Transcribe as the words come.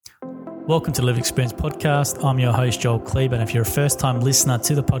Welcome to the Lived Experience Podcast. I'm your host, Joel Kleber, and if you're a first-time listener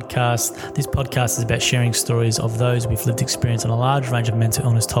to the podcast, this podcast is about sharing stories of those with lived experience on a large range of mental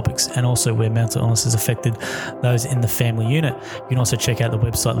illness topics and also where mental illness has affected those in the family unit. You can also check out the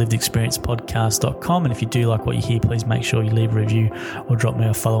website livedexperiencepodcast.com, and if you do like what you hear, please make sure you leave a review or drop me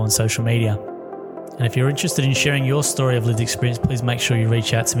a follow on social media. And if you're interested in sharing your story of lived experience, please make sure you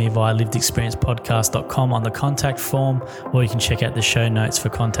reach out to me via livedexperiencepodcast.com on the contact form, or you can check out the show notes for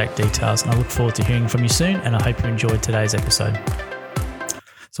contact details. And I look forward to hearing from you soon, and I hope you enjoyed today's episode.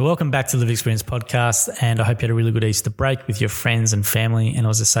 So welcome back to the Lived Experience Podcast, and I hope you had a really good Easter break with your friends and family, and it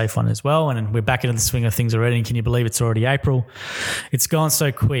was a safe one as well. And we're back into the swing of things already, and can you believe it's already April? It's gone so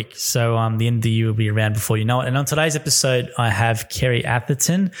quick, so the end of the year will be around before you know it. And on today's episode, I have Kerrie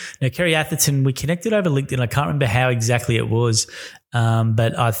Atherton. Now, Kerrie Atherton, we connected over LinkedIn. I can't remember how exactly it was,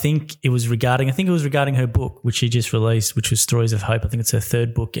 but I think it was regarding her book, which she just released, which was Stories of Hope. I think it's her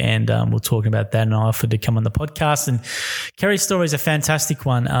third book, and we're talking about that, and I offered to come on the podcast. And Kerrie's story is a fantastic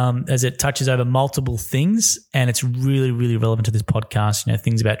one, as it touches over multiple things, and it's really, really relevant to this podcast. You know,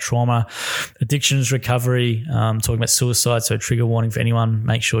 things about trauma, addictions, recovery, talking about suicide. So a trigger warning for anyone.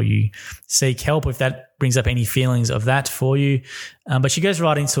 Make sure you seek help if that brings up any feelings of that for you. But she goes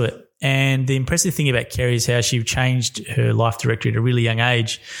right into it. And the impressive thing about Kerrie is how she changed her life directory at a really young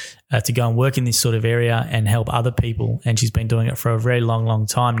age to go and work in this sort of area and help other people. And she's been doing it for a very long, long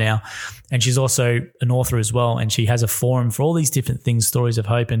time now. And she's also an author as well. And she has a forum for all these different things, Stories of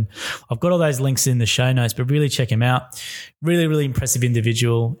Hope. And I've got all those links in the show notes, but really check him out. Really, really impressive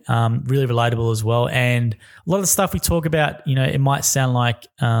individual, really relatable as well. And a lot of the stuff we talk about, you know, it might sound like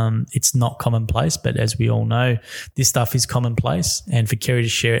it's not commonplace, but as we all know, this stuff is commonplace. And for Kerrie to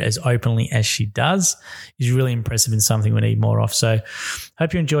share it as openly as she does is really impressive and something we need more of. So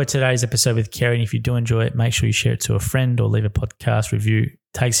hope you enjoyed today's episode with Kerrie. And if you do enjoy it, make sure you share it to a friend or leave a podcast review. It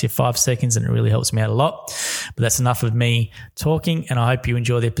takes you 5 seconds and it really helps me out a lot. But that's enough of me talking, and I hope you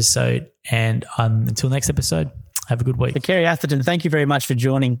enjoy the episode. And until next episode, have a good week. So Kerrie Atherton, thank you very much for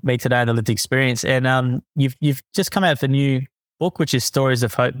joining me today on the Lived Experience. And you've just come out with a new book, which is Stories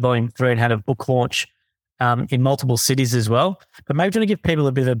of Hope, Volume 3, and had a book launch in multiple cities as well. But maybe do you want to give people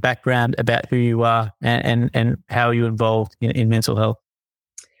a bit of a background about who you are and how you're involved in mental health?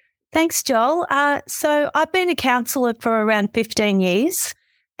 Thanks, Joel. So I've been a counsellor for around 15 years,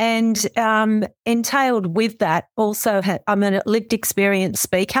 and entailed with that also I'm a lived experience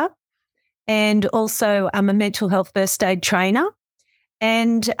speaker, and also I'm a mental health first aid trainer.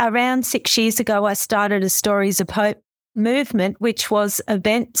 And around 6 years ago, I started a Stories of Hope movement, which was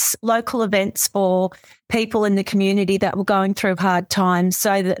local events for people in the community that were going through hard times,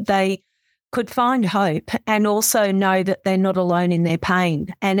 so that they could find hope and also know that they're not alone in their pain.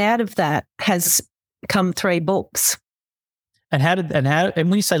 And out of that has come 3 books. And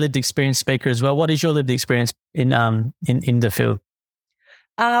when you say lived experience speaker as well, what is your lived experience in the field?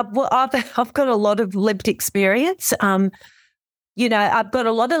 Well, I've got a lot of lived experience. I've got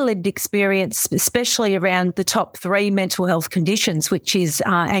a lot of lived experience, especially around the top 3 mental health conditions, which is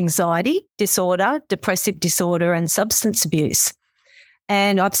anxiety disorder, depressive disorder, and substance abuse.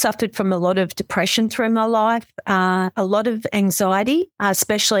 And I've suffered from a lot of depression through my life, a lot of anxiety,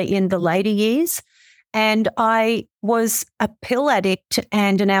 especially in the later years. And I was a pill addict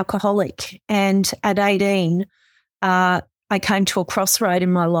and an alcoholic. And at 18, I came to a crossroad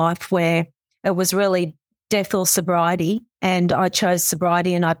in my life where it was really death or sobriety. And I chose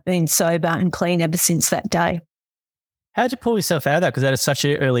sobriety, and I've been sober and clean ever since that day. How did you pull yourself out of that? Because at such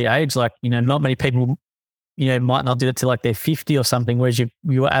an early age, like, you know, not many people, you know, might not do it till like they're 50 or something, whereas you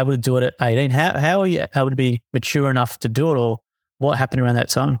were able to do it at 18. How are you able to be mature enough to do it, or what happened around that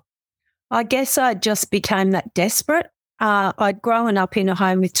time? I guess I just became that desperate. I'd grown up in a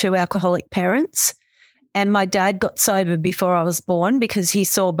home with 2 alcoholic parents, and my dad got sober before I was born because he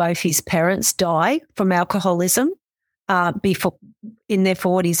saw both his parents die from alcoholism before in their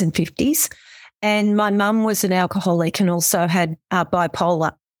 40s and 50s. And my mum was an alcoholic and also had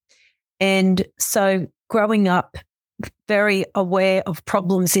bipolar. And so growing up very aware of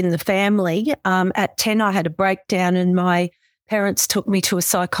problems in the family, at 10 I had a breakdown, and my parents took me to a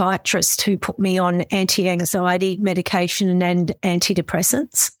psychiatrist who put me on anti-anxiety medication and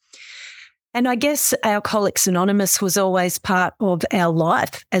antidepressants. And I guess Alcoholics Anonymous was always part of our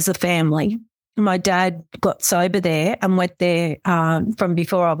life as a family. My dad got sober there and went there from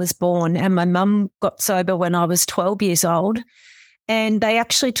before I was born, and my mum got sober when I was 12 years old. And they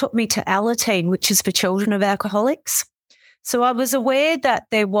actually took me to Atherton, which is for children of alcoholics. So I was aware that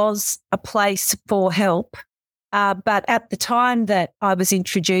there was a place for help But at the time that I was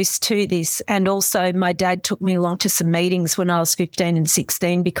introduced to this, and also my dad took me along to some meetings when I was 15 and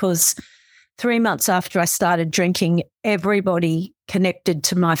 16, because 3 months after I started drinking, everybody connected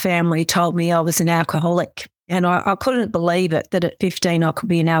to my family told me I was an alcoholic. And I couldn't believe it, that at 15 I could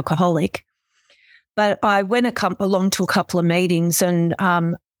be an alcoholic. But I went along to a couple of meetings, and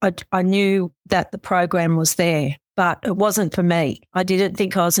I knew that the program was there, but it wasn't for me. I didn't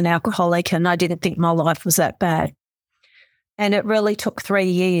think I was an alcoholic, and I didn't think my life was that bad. And it really took 3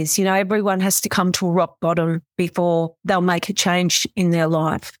 years. You know, everyone has to come to a rock bottom before they'll make a change in their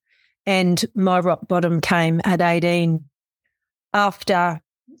life. And my rock bottom came at 18 after,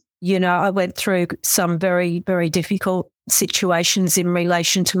 you know, I went through some very, very difficult situations in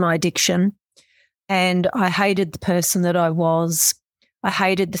relation to my addiction. And I hated the person that I was. I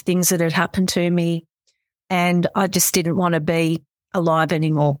hated the things that had happened to me. And I just didn't want to be alive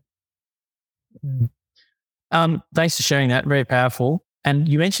anymore. Thanks for sharing that. Very powerful. And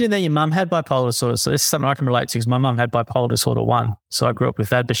you mentioned that your mum had bipolar disorder. So this is something I can relate to, because my mum had bipolar disorder 1. So I grew up with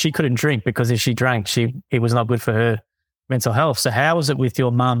that, but she couldn't drink, because if she drank, it was not good for her mental health. So how was it with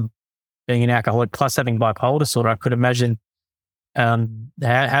your mum being an alcoholic plus having bipolar disorder? I could imagine. How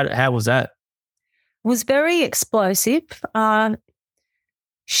was that? It was very explosive.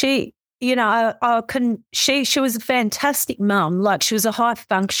 She was a fantastic mum. Like, she was a high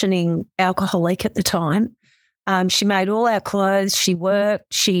functioning alcoholic at the time. She made all our clothes. She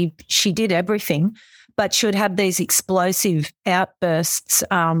worked. She did everything, but she would have these explosive outbursts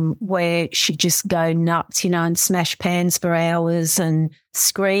where she'd just go nuts, you know, and smash pans for hours and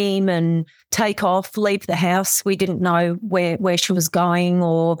scream and take off, leave the house. We didn't know where she was going,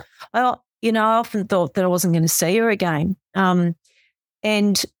 or I often thought that I wasn't going to see her again.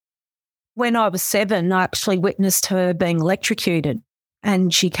 And when I was 7, I actually witnessed her being electrocuted,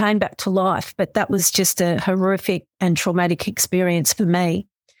 and she came back to life. But that was just a horrific and traumatic experience for me.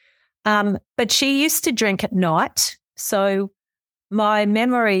 But she used to drink at night. So my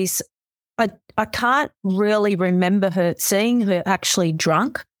memories, I can't really remember seeing her actually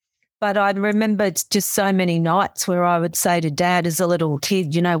drunk, but I remembered just so many nights where I would say to Dad as a little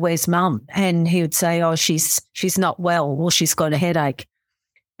kid, you know, where's Mum? And he would say, oh, she's not well, or she's got a headache.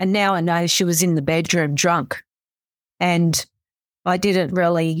 And now I know she was in the bedroom drunk. And I didn't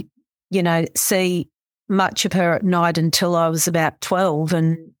really, you know, see much of her at night until I was about 12,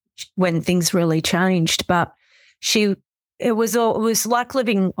 and when things really changed. But it was like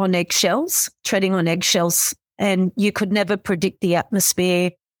living on eggshells, treading on eggshells, and you could never predict the atmosphere.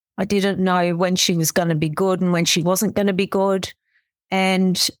 I didn't know when she was going to be good and when she wasn't going to be good.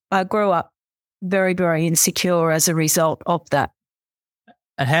 And I grew up very, very insecure as a result of that.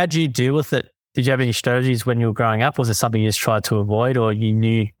 And how did you deal with it? Did you have any strategies when you were growing up? Was it something you just tried to avoid, or you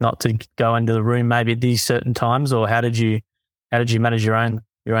knew not to go into the room maybe at these certain times, or how did you manage your own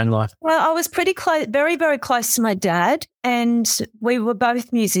life? Well, I was pretty close, very, very close to my dad, and we were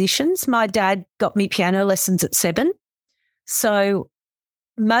both musicians. My dad got me piano lessons at 7. So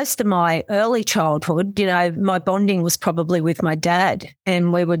most of my early childhood, you know, my bonding was probably with my dad,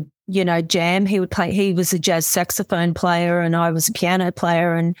 and we would, you know, jam. He was a jazz saxophone player and I was a piano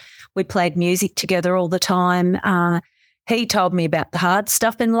player, and we played music together all the time. He told me about the hard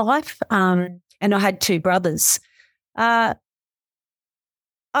stuff in life, and I had 2 brothers. I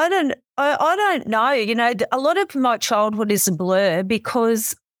don't know. You know, a lot of my childhood is a blur,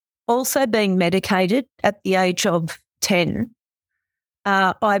 because also being medicated at the age of 10,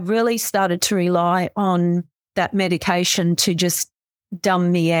 I really started to rely on that medication to just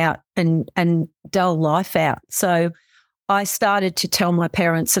dumb me out and dull life out. So I started to tell my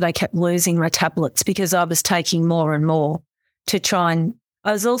parents that I kept losing my tablets because I was taking more and more to try, and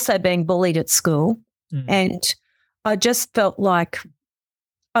I was also being bullied at school. And I just felt like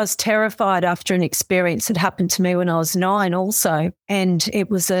I was terrified after an experience that happened to me when I was 9 also. And it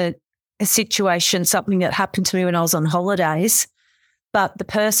was a situation, something that happened to me when I was on holidays, but the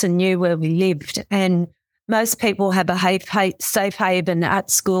person knew where we lived. And most people have a safe haven at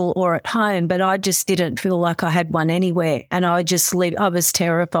school or at home, but I just didn't feel like I had one anywhere. And I was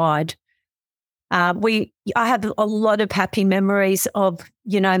terrified. I have a lot of happy memories of,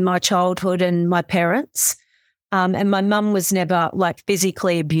 you know, my childhood and my parents. And my mum was never like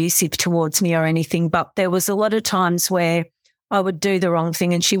physically abusive towards me or anything, but there was a lot of times where I would do the wrong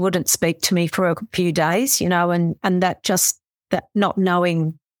thing and she wouldn't speak to me for a few days, you know, and that not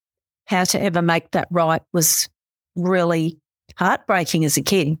knowing how to ever make that right was really heartbreaking as a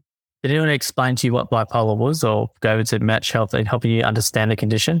kid. Did anyone explain to you what bipolar was, or go over to Match Health and help you understand the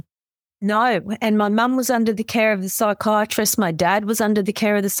condition? No, and my mum was under the care of the psychiatrist. My dad was under the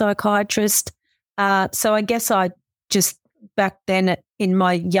care of the psychiatrist. So I guess I just back then in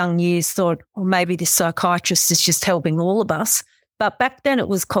my young years thought, well, maybe this psychiatrist is just helping all of us. But back then it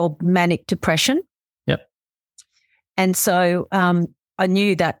was called manic depression. Yep. And so I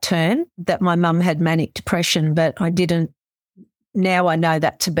knew that term, that my mum had manic depression, but I didn't. Now I know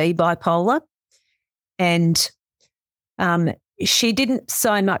that to be bipolar. And she didn't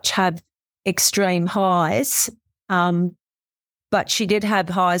so much have extreme highs, but she did have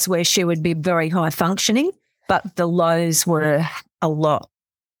highs where she would be very high functioning, but the lows were a lot.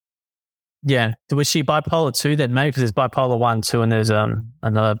 Yeah. Was she bipolar 2 then, maybe? Because there's bipolar 1, 2, and there's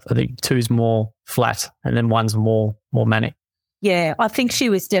another, I think 2's more flat and then 1's more manic. Yeah, I think she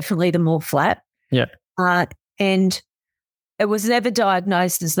was definitely the more flat. Yeah. And it was never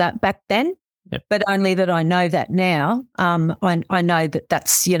diagnosed as that back then, but only that I know that now. I know that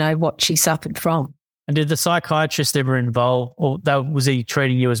that's, what she suffered from. And did the psychiatrist ever involve, or was he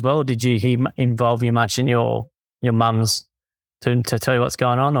treating you as well, or did he involve you much in your mum's to tell you what's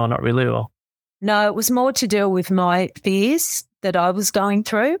going on, or not really? Or? No, it was more to do with my fears that I was going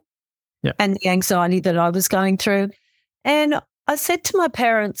through and the anxiety that I was going through. And I said to my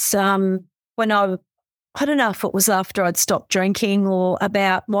parents when I don't know if it was after I'd stopped drinking or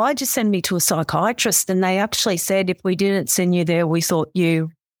about, why'd you send me to a psychiatrist? And they actually said, if we didn't send you there, we thought you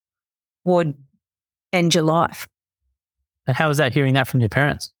would end your life. And how was that, hearing that from your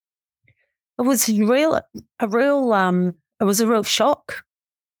parents? It was a real shock.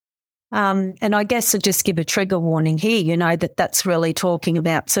 And I guess I'd just give a trigger warning here, that's really talking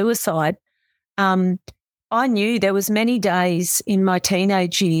about suicide. I knew there was many days in my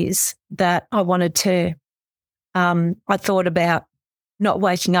teenage years that I wanted to, I thought about not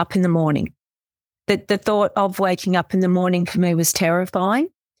waking up in the morning. The thought of waking up in the morning for me was terrifying.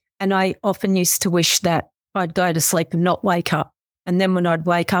 And I often used to wish that I'd go to sleep and not wake up. And then when I'd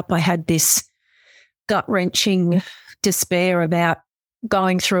wake up, I had this gut-wrenching despair about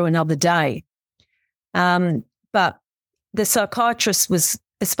going through another day. But the psychiatrist was,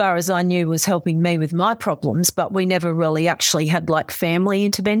 as far as I knew, was helping me with my problems, but we never really actually had like family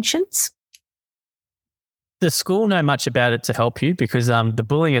interventions. Does school know much about it to help you? Because the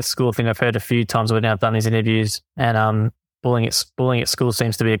bullying at school thing I've heard a few times when I've done these interviews, and bullying at school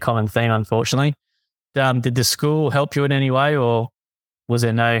seems to be a common theme, unfortunately. Did the school help you in any way, or was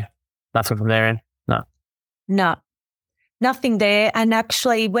there nothing from their end? No, nothing there. And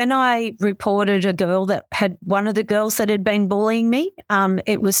actually, when I reported a girl that had, one of the girls that had been bullying me,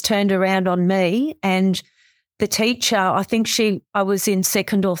 it was turned around on me, and the teacher, I was in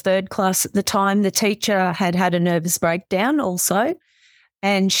second or third class at the time. The teacher had a nervous breakdown also,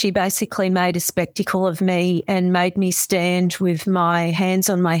 and she basically made a spectacle of me and made me stand with my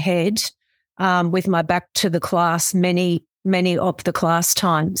hands on my head, with my back to the class many of the class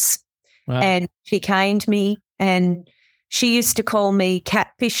times. Wow. And she caned me, and she used to call me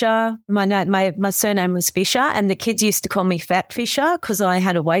Cat Fisher. My surname was Fisher, and the kids used to call me Fat Fisher because I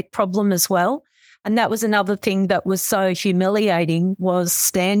had a weight problem as well. And that was another thing that was so humiliating, was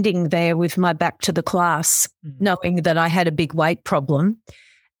standing there with my back to the class, knowing that I had a big weight problem.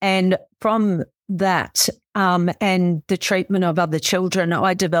 And from that and the treatment of other children,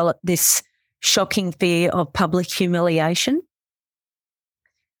 I developed this shocking fear of public humiliation,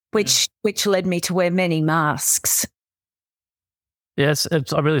 which led me to wear many masks. Yes,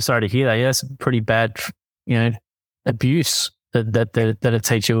 I'm really sorry to hear that. Yeah, that's pretty bad, abuse that a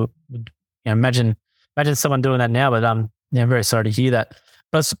teacher would. Imagine someone doing that now, but I'm very sorry to hear that.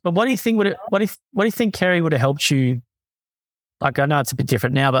 But what do you think what do you think, Kerrie, would have helped you? Like, I know it's a bit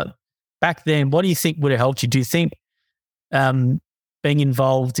different now, but back then, what do you think would have helped you? Do you think being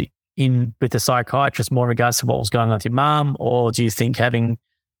involved with a psychiatrist more in regards to what was going on with your mum, or do you think having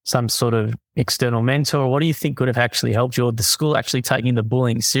some sort of external mentor, or what do you think would have actually helped you, or the school actually taking the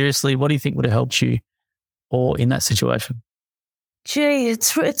bullying seriously? What do you think would have helped you or in that situation? Gee,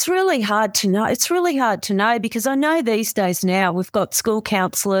 it's really hard to know. It's really hard to know, because I know these days now we've got school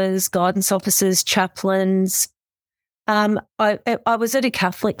counsellors, guidance officers, chaplains. I was at a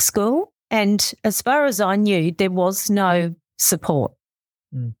Catholic school, and as far as I knew, there was no support.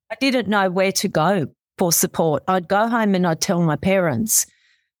 I didn't know where to go for support. I'd go home and I'd tell my parents,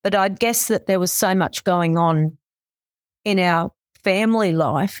 but I'd guess that there was so much going on in our family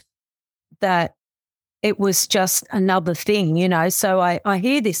life that it was just another thing, So I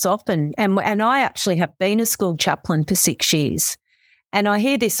hear this often, and I actually have been a school chaplain for 6 years, and I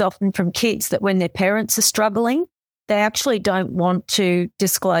hear this often from kids that when their parents are struggling, they actually don't want to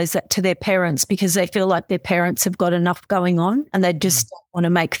disclose that to their parents because they feel like their parents have got enough going on and they just don't want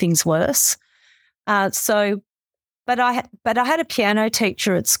to make things worse. So But I had a piano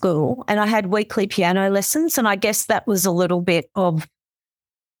teacher at school, and I had weekly piano lessons, and I guess that was a little bit of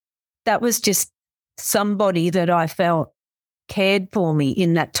that was just somebody that I felt cared for me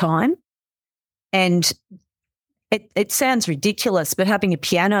in that time. And it sounds ridiculous, but having a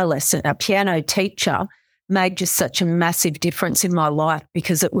piano lesson, a piano teacher made just such a massive difference in my life,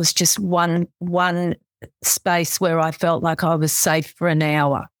 because it was just one space where I felt like I was safe for an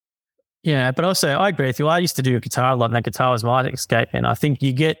hour. Yeah, but also I agree with you. I used to do guitar a lot, and that guitar was my escape. And I think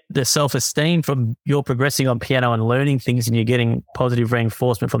you get the self-esteem from you're progressing on piano and learning things, and you're getting positive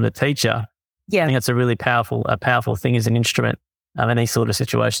reinforcement from the teacher. Yeah. I think that's a really powerful thing as an instrument in these sort of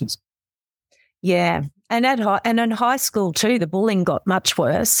situations. Yeah. And in high school too, the bullying got much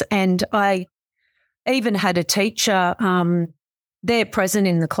worse. And I even had a teacher there present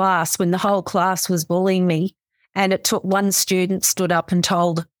in the class when the whole class was bullying me. And it took one student stood up and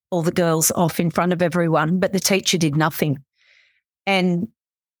told all the girls off in front of everyone, but the teacher did nothing. And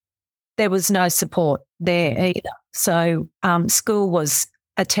there was no support there either. So school was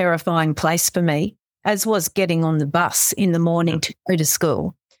a terrifying place for me, as was getting on the bus in the morning to go to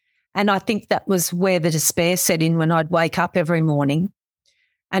school. And I think that was where the despair set in, when I'd wake up every morning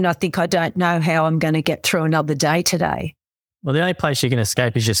and I think, I don't know how I'm going to get through another day today. Well, the only place you can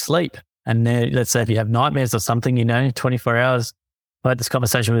escape is your sleep. And let's say if you have nightmares or something, 24 hours. I had this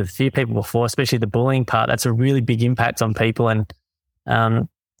conversation with a few people before, especially the bullying part. That's a really big impact on people. And,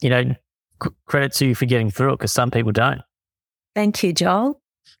 credit to you for getting through it, because some people don't. Thank you, Joel.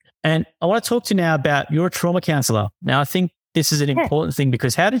 And I want to talk to you now about, you're a trauma counsellor. Now, I think this is an important thing,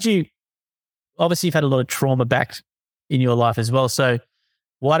 because obviously you've had a lot of trauma back in your life as well. So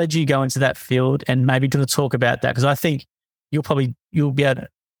why did you go into that field? And maybe do you want to talk about that? Because I think you're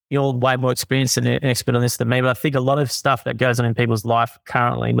way more experienced and an expert on this than me, but I think a lot of stuff that goes on in people's life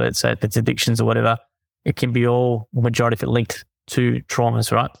currently, let's say if it's addictions or whatever, it can be majority of it linked to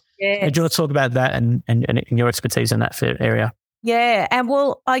traumas, right? Yeah. Do you want to talk about that and your expertise in that area? Yeah. And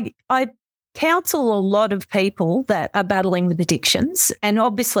well, I counsel a lot of people that are battling with addictions. And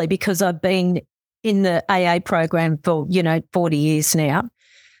obviously, because I've been in the AA program for, 40 years now,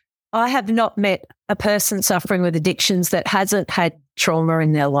 I have not met a person suffering with addictions that hasn't had trauma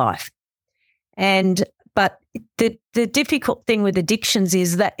in their life. But the difficult thing with addictions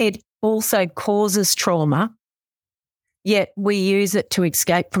is that it also causes trauma, yet we use it to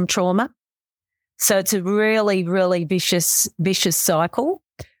escape from trauma. So it's a really, really vicious cycle.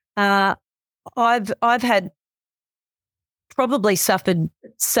 I've had probably suffered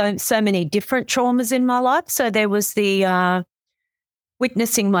so many different traumas in my life. So there was the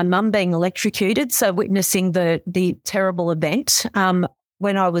witnessing my mum being electrocuted, so witnessing the terrible event.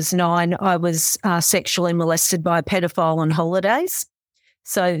 When I was 9, I was sexually molested by a pedophile on holidays.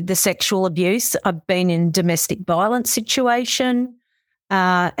 So the sexual abuse. I've been in domestic violence situation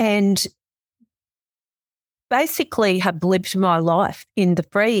and basically have lived my life in the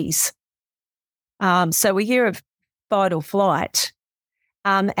freeze. So we hear of fight or flight,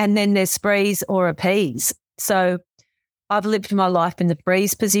 and then there's freeze or appease. So I've lived my life in the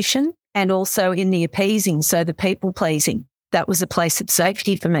freeze position and also in the appeasing, so the people pleasing. That was a place of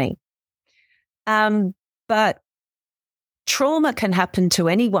safety for me. But trauma can happen to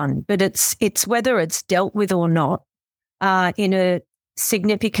anyone, but it's whether it's dealt with or not in a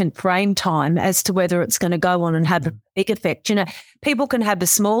significant frame time as to whether it's going to go on and have a big effect. People can have a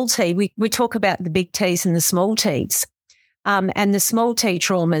small T. We talk about the big T's and the small T's. And the small T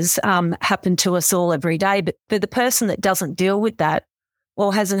traumas happen to us all every day. But for the person that doesn't deal with that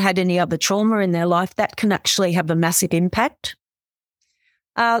or hasn't had any other trauma in their life, that can actually have a massive impact.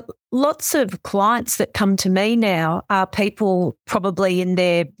 Lots of clients that come to me now are people probably in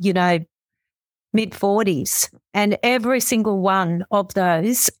their, mid-40s. And every single one of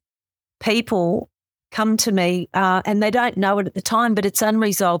those people come to me and they don't know it at the time, but it's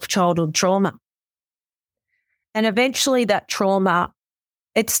unresolved childhood trauma. And eventually that trauma,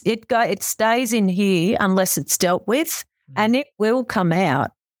 it stays in here unless it's dealt with, and it will come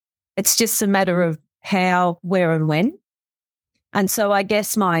out. It's just a matter of how, where and when. And so I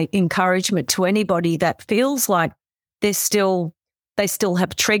guess my encouragement to anybody that feels like they still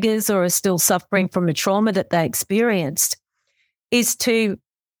have triggers or are still suffering from a trauma that they experienced is to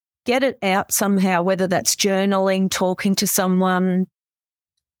get it out somehow, whether that's journaling, talking to someone,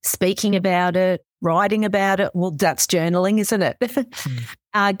 speaking about it, writing about it. Well, that's journaling, isn't it?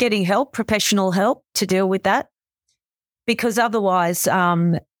 Getting help, professional help to deal with that, because otherwise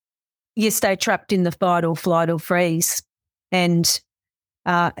you stay trapped in the fight or flight or freeze. And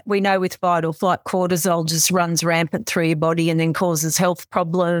we know with fight or flight, cortisol just runs rampant through your body and then causes health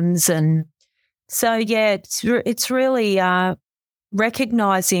problems. And So, yeah, it's really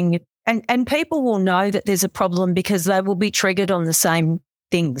recognising, and people will know that there's a problem because they will be triggered on the same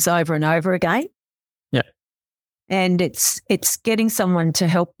things over and over again. Yeah. And it's getting someone to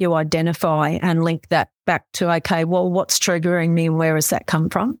help you identify and link that back to, okay, well, what's triggering me and where has that come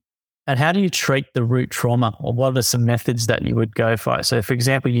from? And how do you treat the root trauma, or what are some methods that you would go for? So, for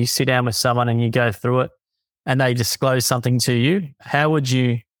example, you sit down with someone and you go through it and they disclose something to you. How would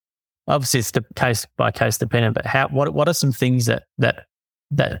you, obviously it's the case by case dependent, but what are some things that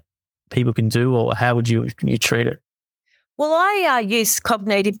people can do, or how would you treat it? Well, I use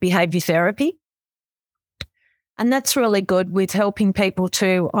cognitive behaviour therapy, and that's really good with helping people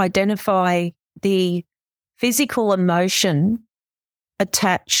to identify the physical emotion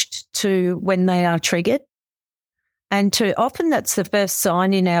attached to when they are triggered. And often that's the first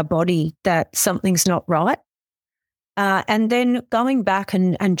sign in our body that something's not right. And then going back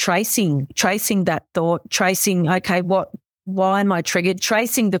and tracing that thought, okay, why am I triggered?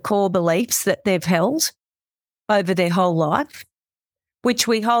 Tracing the core beliefs that they've held over their whole life, which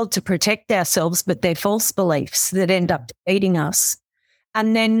we hold to protect ourselves, but they're false beliefs that end up defeating us.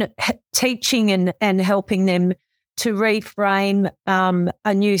 And then teaching and helping them to reframe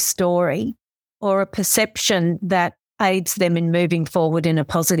a new story or a perception that aids them in moving forward in a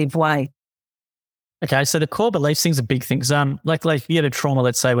positive way. Okay, so the core beliefs thing's a big thing. Like if you had a trauma,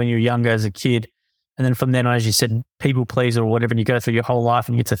 let's say when you were younger as a kid, and then from then on, as you said, people pleaser or whatever, and you go through your whole life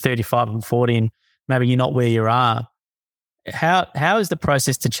and you get to 35 and 40 and maybe you're not where you are. How is the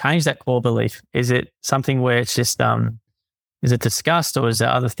process to change that core belief? Is it something where it's just, is it discussed, or is there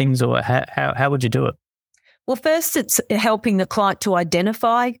other things, or how would you do it? Well, first it's helping the client to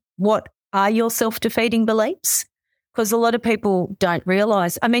identify what are your self-defeating beliefs, because a lot of people don't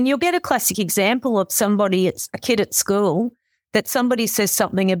realise. I mean, you'll get a classic example of somebody, it's a kid at school, that somebody says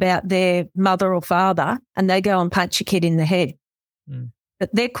something about their mother or father and they go and punch a kid in the head. Mm.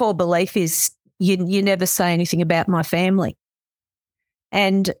 But their core belief is, you never say anything about my family.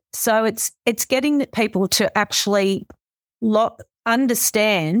 And so it's getting people to actually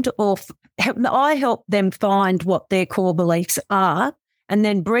understand, or I help them find what their core beliefs are and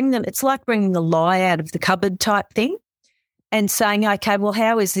then bring them. It's like bringing the lie out of the cupboard type thing and saying, okay, well,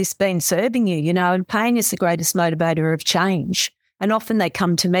 how has this been serving you? You know, and pain is the greatest motivator of change. And often they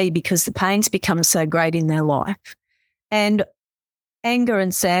come to me because the pain's become so great in their life. And anger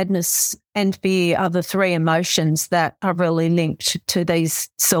and sadness and fear are the three emotions that are really linked to these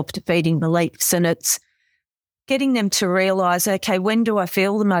self-defeating beliefs. And it's getting them to realise, okay, when do I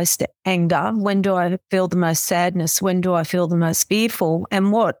feel the most anger? When do I feel the most sadness? When do I feel the most fearful?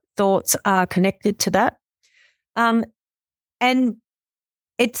 And what thoughts are connected to that? And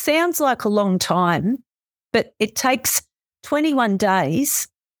it sounds like a long time, but it takes 21 days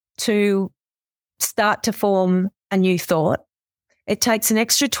to start to form a new thought. It takes an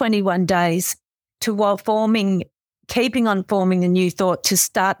extra 21 days while keeping on forming a new thought, to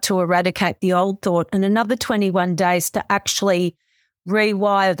start to eradicate the old thought, and another 21 days to actually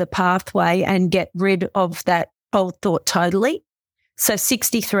rewire the pathway and get rid of that old thought totally. So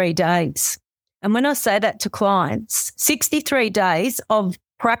 63 days. And when I say that to clients, 63 days of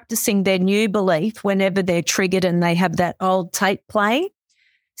practicing their new belief whenever they're triggered and they have that old tape playing,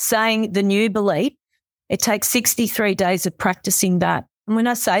 saying the new belief, it takes 63 days of practicing that. And when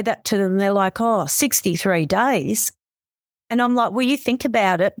I say that to them, they're like, 63 days? And I'm like, well, you think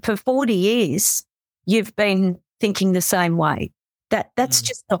about it, for 40 years, you've been thinking the same way. That's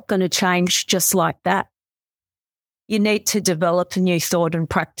just not going to change just like that. You need to develop a new thought and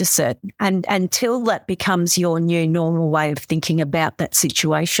practice it, and until that becomes your new normal way of thinking about that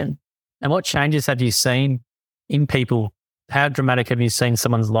situation. And what changes have you seen in people? How dramatic have you seen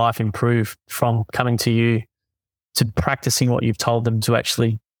someone's life improve from coming to you to practicing what you've told them to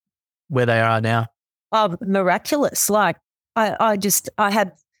actually where they are now? Oh, miraculous. Like I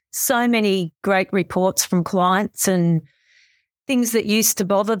had so many great reports from clients and things that used to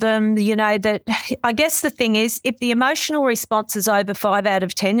bother them, you know, that I guess the thing is, if the emotional response is over 5 out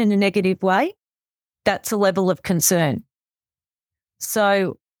of 10 in a negative way, that's a level of concern.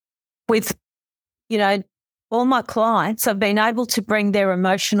 So with, you know, all my clients, I've been able to bring their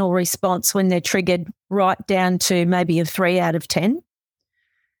emotional response when they're triggered right down to maybe a 3 out of 10.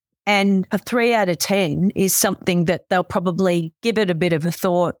 And a 3 out of 10 is something that they'll probably give it a bit of a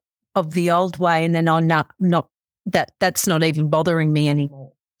thought of the old way, and then that's not even bothering me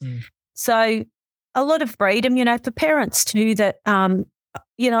anymore. Mm. So a lot of freedom, you know, for parents too, that,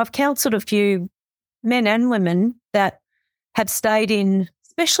 you know, I've counselled a few men and women that have stayed in,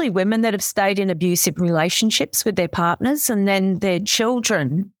 especially women that have stayed in abusive relationships with their partners, and then their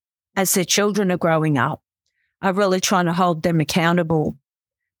children as their children are growing up, are really trying to hold them accountable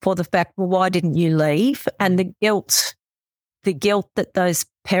for the fact, well, why didn't you leave? And the guilt that those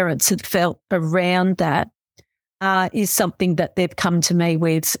parents had felt around that is something that they've come to me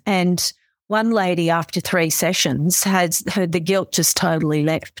with. And one lady, after 3 sessions, has heard the guilt just totally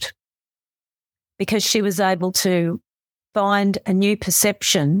left because she was able to find a new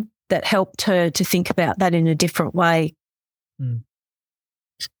perception that helped her to think about that in a different way. Mm.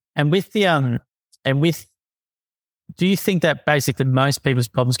 And do you think that basically most people's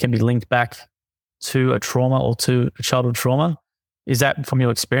problems can be linked back to a trauma or to a childhood trauma? Is that from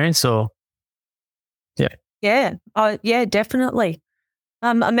your experience or? Yeah. Yeah. Yeah, definitely.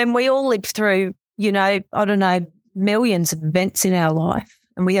 I mean, we all live through, millions of events in our life,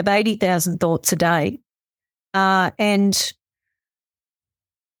 and we have 80,000 thoughts a day. And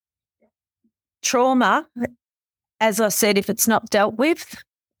trauma, as I said, if it's not dealt with,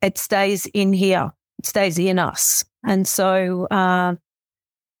 it stays in here. It stays in us. And so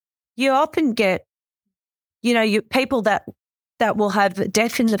you often get, people that will have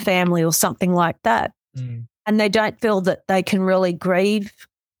death in the family or something like that. Mm. And they don't feel that they can really grieve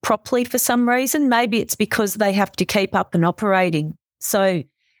properly for some reason. Maybe it's because they have to keep up and operating. So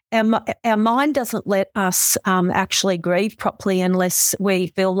our mind doesn't let us actually grieve properly unless we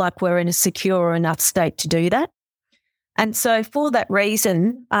feel like we're in a secure enough state to do that. And so for that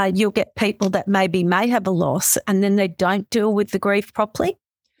reason, you'll get people that may have a loss and then they don't deal with the grief properly.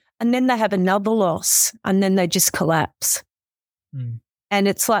 And then they have another loss and then they just collapse. Mm. And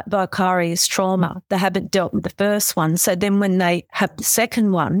it's like vicarious trauma. They haven't dealt with the first one. So then when they have the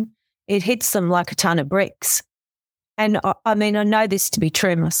second one, it hits them like a ton of bricks. And I know this to be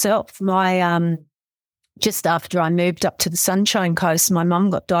true myself. Just after I moved up to the Sunshine Coast, my mum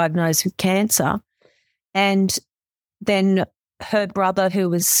got diagnosed with cancer. And then her brother, who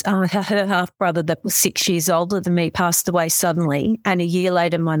was her half-brother that was 6 years older than me, passed away suddenly. And a year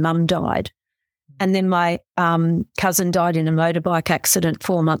later, my mum died. And then my cousin died in a motorbike accident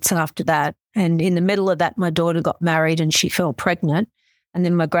 4 months after that. And in the middle of that, my daughter got married and she fell pregnant. And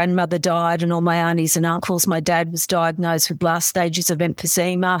then my grandmother died and all my aunties and uncles. My dad was diagnosed with last stages of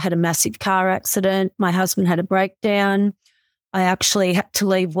emphysema, had a massive car accident. My husband had a breakdown. I actually had to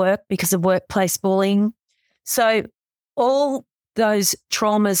leave work because of workplace bullying. So all those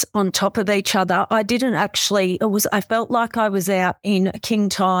traumas on top of each other, I felt like I was out in a king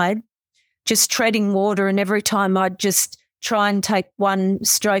tide, just treading water, and every time I'd just try and take one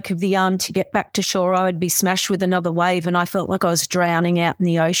stroke of the arm to get back to shore, I would be smashed with another wave and I felt like I was drowning out in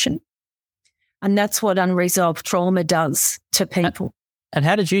the ocean. And that's what unresolved trauma does to people. And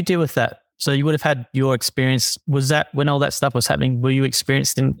how did you deal with that? So you would have had your experience. Was that when all that stuff was happening, were you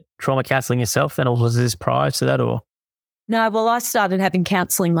experienced in trauma counselling yourself then, or was this prior to that? Or No, well, I started having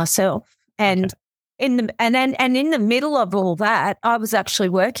counselling myself. And okay. In the middle of all that, I was actually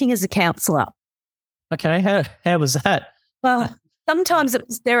working as a counsellor. Okay, how was that? Well, sometimes it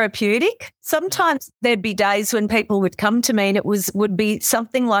was therapeutic. Sometimes there'd be days when people would come to me and would be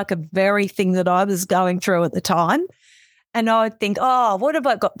something like a very thing that I was going through at the time. And I would think, oh, what have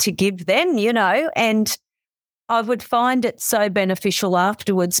I got to give then, And I would find it so beneficial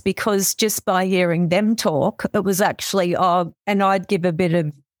afterwards because just by hearing them talk, it was actually, and I'd give a bit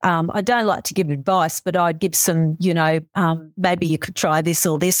of, I don't like to give advice, but I'd give some, maybe you could try this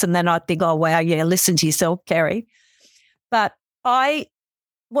or this. And then I'd think, oh, wow, yeah, listen to yourself, Kerrie. But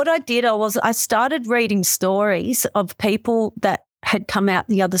what I did, I started reading stories of people that had come out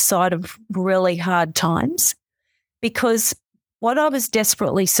the other side of really hard times, because what I was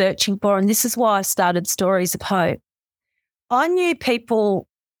desperately searching for, and this is why I started Stories of Hope, I knew people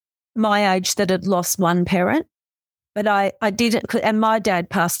my age that had lost one parent, but I didn't, and my dad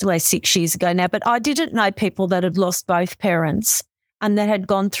passed away 6 years ago now, but I didn't know people that had lost both parents and that had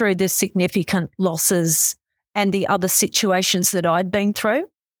gone through the significant losses and the other situations that I'd been through.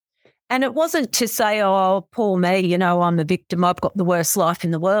 And it wasn't to say, oh, poor me, I'm a victim, I've got the worst life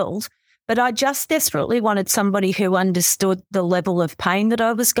in the world. But I just desperately wanted somebody who understood the level of pain that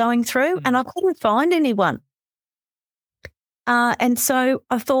I was going through, and I couldn't find anyone. And so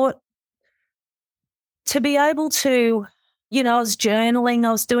I thought, to be able to, I was journaling,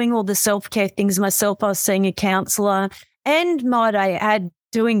 I was doing all the self-care things myself, I was seeing a counsellor, and might I add,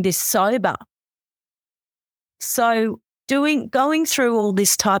 doing this sober. So going through all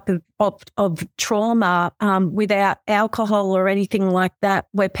this type of trauma without alcohol or anything like that,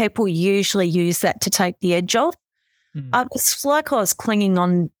 where people usually use that to take the edge off, it's like I was clinging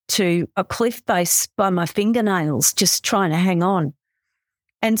on to a cliff face by my fingernails, just trying to hang on.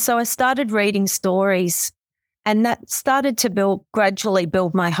 And so I started reading stories And that started to gradually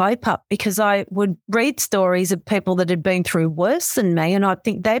build my hope up, because I would read stories of people that had been through worse than me, and I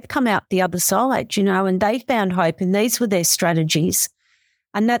think they've come out the other side, and they found hope, and these were their strategies.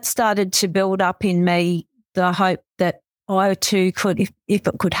 And that started to build up in me the hope that I too could, if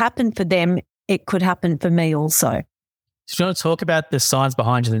it could happen for them, it could happen for me also. So do you want to talk about the science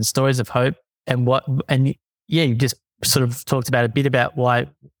behind it and stories of hope you just sort of talked about a bit about why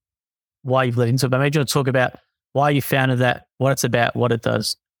you've led into it, but maybe you want to talk about why you founded that, what it's about, what it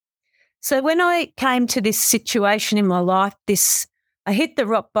does. So when I came to this situation in my life, I hit the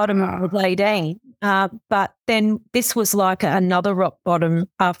rock bottom of Leading, but then this was like another rock bottom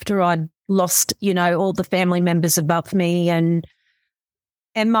after I'd lost, all the family members above me, and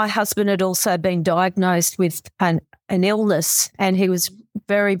my husband had also been diagnosed with an illness, and he was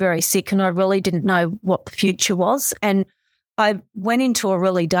very, very sick, and I really didn't know what the future was. And I went into a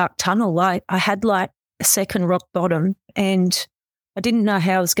really dark tunnel. I had like a second rock bottom, and I didn't know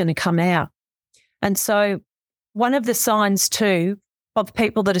how I was going to come out. And so one of the signs too of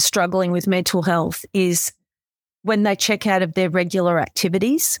people that are struggling with mental health is when they check out of their regular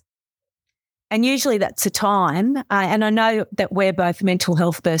activities. And usually that's a time, and I know that we're both mental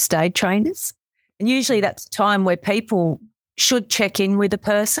health first aid trainers, and usually that's a time where people should check in with a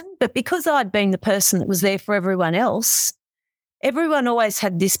person. But because I'd been the person that was there for everyone else, everyone always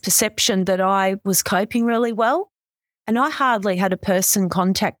had this perception that I was coping really well, and I hardly had a person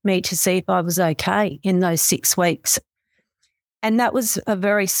contact me to see if I was okay in those 6 weeks. And that was a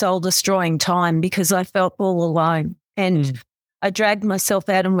very soul-destroying time, because I felt all alone. And I dragged myself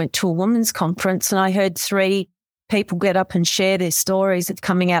out and went to a women's conference, and I heard 3 people get up and share their stories of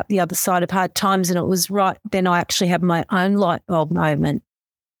coming out the other side of hard times. And it was right then I actually had my own light bulb moment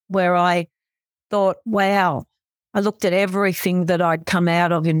where I thought, wow, I looked at everything that I'd come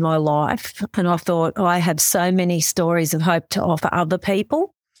out of in my life, and I thought, I have so many stories of hope to offer other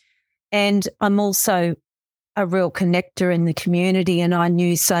people. And I'm also a real connector in the community, and I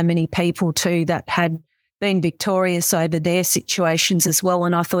knew so many people too that had been victorious over their situations as well.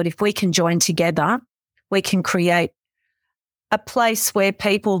 And I thought, if we can join together, we can create a place where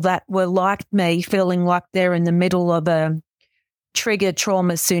people that were like me, feeling like they're in the middle of a trigger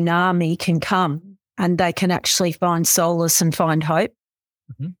trauma tsunami, can come and they can actually find solace and find hope,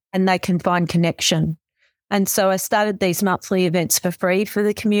 and they can find connection. And so I started these monthly events for free for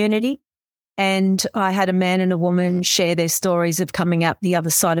the community. And I had a man and a woman share their stories of coming out the other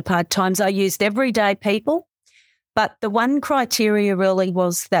side of hard times. I used everyday people, but the one criteria really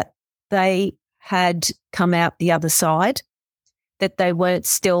was that they had come out the other side, that they weren't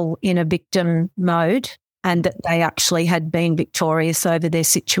still in a victim mode, and that they actually had been victorious over their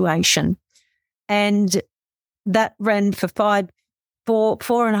situation. And that ran for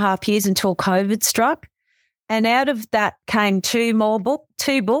 4.5 years until COVID struck. And out of that came two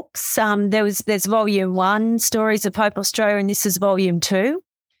books. There's Volume 1, Stories of Hope Australia, and this is Volume 2.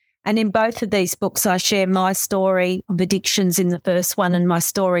 And in both of these books, I share my story of addictions in the first one and my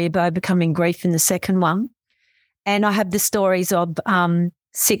story of overcoming grief in the second one. And I have the stories of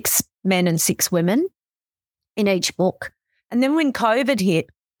 6 men and 6 women in each book. And then when COVID hit,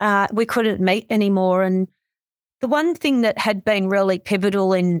 we couldn't meet anymore. And the one thing that had been really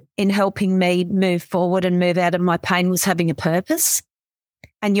pivotal in helping me move forward and move out of my pain was having a purpose.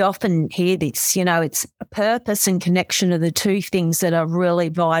 And you often hear this, it's a purpose and connection are the 2 things that are really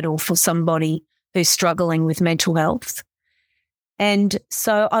vital for somebody who's struggling with mental health. And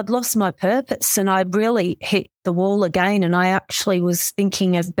so I'd lost my purpose and I really hit the wall again, and I actually was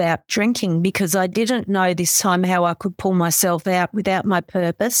thinking about drinking because I didn't know this time how I could pull myself out without my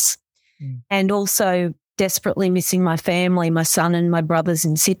purpose, and also desperately missing my family, my son and my brothers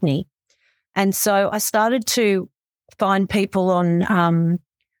in Sydney. And so I started to find people on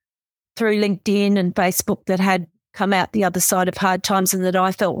through LinkedIn and Facebook that had come out the other side of hard times and that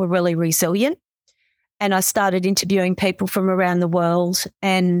I felt were really resilient. And I started interviewing people from around the world,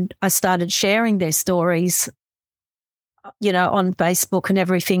 and I started sharing their stories, on Facebook and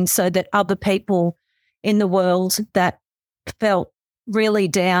everything, so that other people in the world that felt really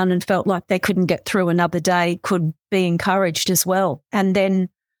down and felt like they couldn't get through another day could be encouraged as well. And then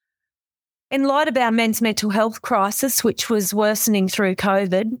in light of our men's mental health crisis, which was worsening through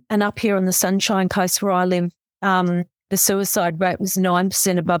COVID, and up here on the Sunshine Coast where I live, the suicide rate was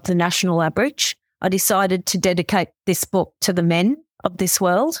 9% above the national average. I decided to dedicate this book to the men of this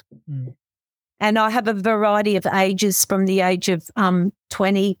world. And I have a variety of ages from the age of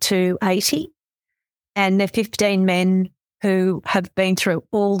 20 to 80. And they're 15 men who have been through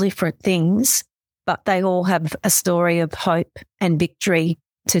all different things, but they all have a story of hope and victory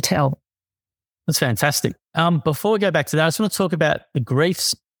to tell. That's fantastic. Before we go back to that, I just want to talk about the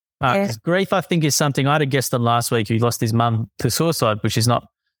griefs. 'Cause grief, I think, is something I had a guest on last week who lost his mum to suicide, which is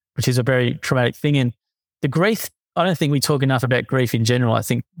a very traumatic thing. And the grief, I don't think we talk enough about grief in general. I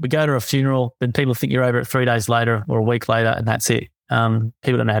think we go to a funeral, then people think you're over it 3 days later or a week later, and that's it.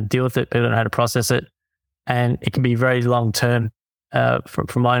 People don't know how to deal with it. People don't know how to process it. And it can be very long-term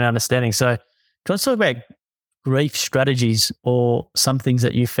from my own understanding. So do you want to talk about grief strategies or some things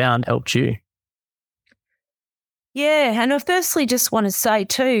that you found helped you? Yeah, and I firstly just want to say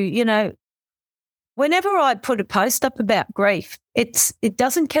too, whenever I put a post up about grief, it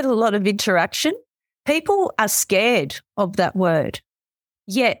doesn't get a lot of interaction. People are scared of that word.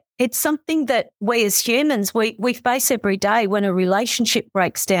 Yet it's something that we as humans, we face every day. When a relationship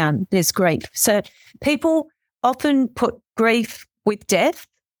breaks down, there's grief. So people often put grief with death,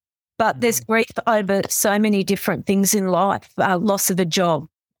 but there's grief over so many different things in life, loss of a job,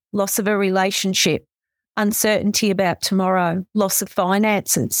 loss of a relationship, uncertainty about tomorrow, loss of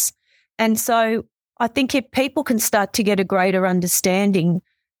finances. And so I think if people can start to get a greater understanding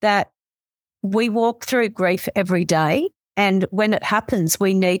that we walk through grief every day, and when it happens,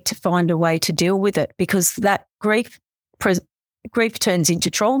 we need to find a way to deal with it, because that grief turns into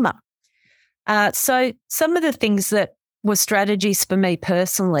trauma. So some of the things that were strategies for me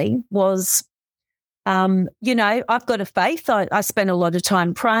personally was, I've got a faith. I spent a lot of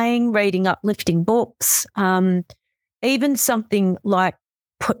time praying, reading uplifting books, even something like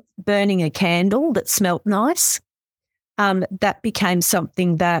burning a candle that smelt nice. That became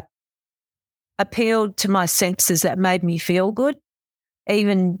something that appealed to my senses, that made me feel good.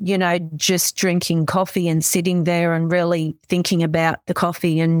 Even, just drinking coffee and sitting there and really thinking about the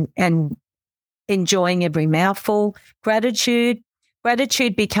coffee and enjoying every mouthful. Gratitude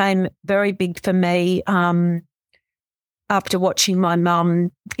became very big for me after watching my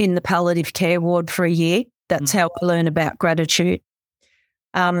mum in the palliative care ward for a year. That's how I learned about gratitude.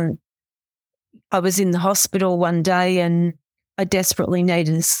 I was in the hospital one day and I desperately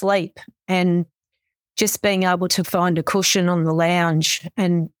needed sleep, and just being able to find a cushion on the lounge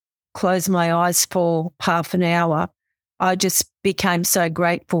and close my eyes for half an hour, I just became so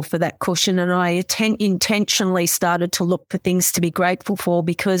grateful for that cushion, and I intentionally started to look for things to be grateful for,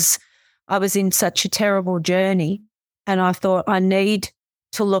 because I was in such a terrible journey, and I thought I need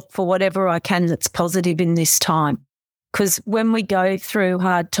to look for whatever I can that's positive in this time. Because when we go through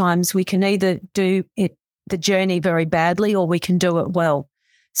hard times, we can either do the journey very badly or we can do it well.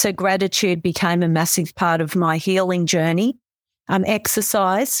 So gratitude became a massive part of my healing journey.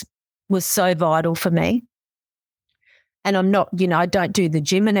 Exercise was so vital for me. And I'm not, I don't do the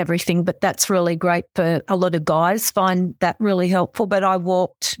gym and everything, but that's really great for a lot of guys, find that really helpful. But I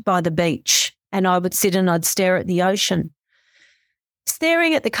walked by the beach and I would sit and I'd stare at the ocean.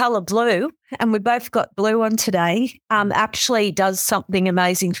 Staring at the colour blue, and we both got blue on today, actually does something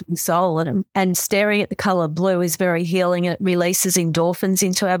amazing for the soul. And staring at the colour blue is very healing. It releases endorphins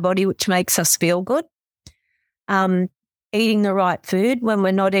into our body, which makes us feel good. Eating the right food. When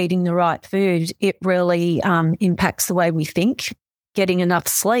we're not eating the right food, it really impacts the way we think. Getting enough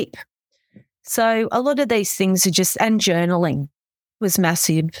sleep. So a lot of these things are just, and journaling was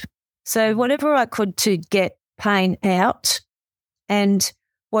massive. So whatever I could to get pain out, and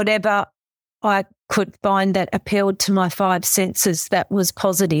whatever I could find that appealed to my five senses that was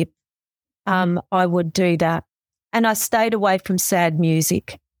positive, I would do that. And I stayed away from sad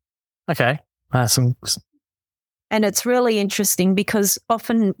music. Okay. And it's really interesting because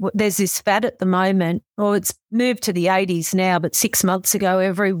often there's this fad at the moment, or it's moved to the 80s now, but 6 months ago,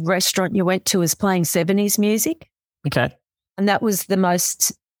 every restaurant you went to was playing 70s music. Okay. And that was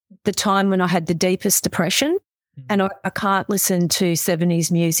the time when I had the deepest depression. And I can't listen to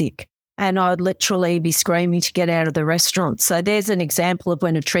 70s music, and I'd literally be screaming to get out of the restaurant. So there's an example of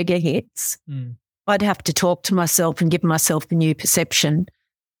when a trigger hits. I'd have to talk to myself and give myself a new perception.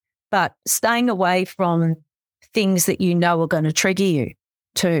 But staying away from things that you know are going to trigger you,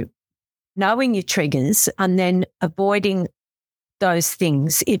 too. Knowing your triggers and then avoiding those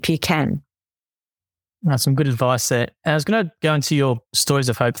things if you can. That's some good advice there. And I was going to go into your Stories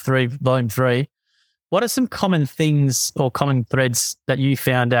of Hope 3, Volume 3. What are some common things or common threads that you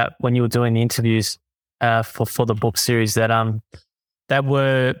found out when you were doing the interviews for the book series that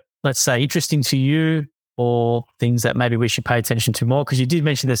were, let's say, interesting to you, or things that maybe we should pay attention to more? Because you did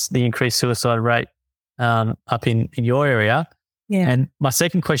mention the increased suicide rate up in your area. Yeah. And my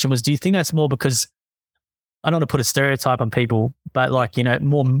second question was, do you think that's more because, I don't want to put a stereotype on people, but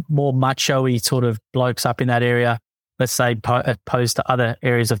more macho-y sort of blokes up in that area, let's say, opposed to other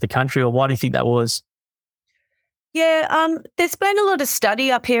areas of the country? Or why do you think that was? Yeah, there's been a lot of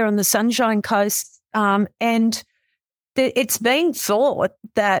study up here on the Sunshine Coast, and it's been thought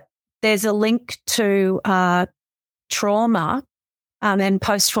that there's a link to trauma and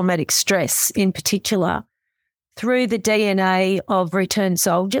post-traumatic stress in particular through the DNA of returned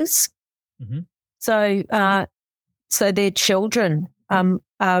soldiers. Mm-hmm. So their children have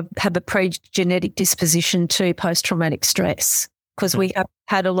a pre-genetic disposition to post-traumatic stress, because we have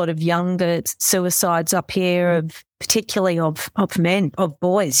had a lot of younger suicides up here, particularly of men, of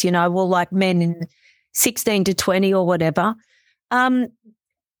boys, like men in 16 to 20 or whatever.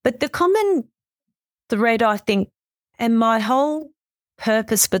 But the common thread, I think, and my whole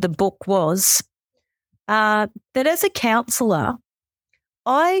purpose for the book was that as a counsellor,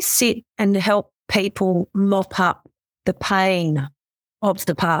 I sit and help people mop up the pain of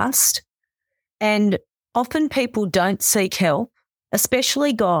the past. And often people don't seek help,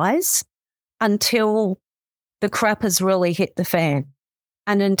 especially guys, until the crap has really hit the fan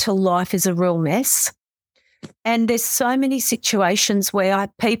and until life is a real mess. And there's so many situations where I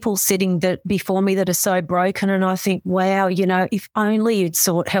have people sitting before me that are so broken, and I think, wow, if only you'd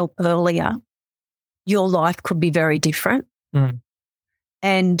sought help earlier, your life could be very different. Mm.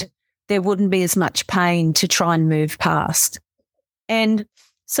 And there wouldn't be as much pain to try and move past. And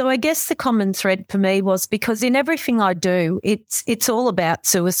so I guess the common thread for me was, because in everything I do, it's all about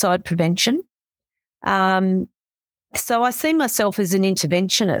suicide prevention. So I see myself as an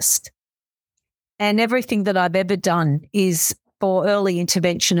interventionist, and everything that I've ever done is for early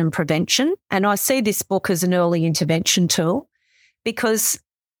intervention and prevention. And I see this book as an early intervention tool, because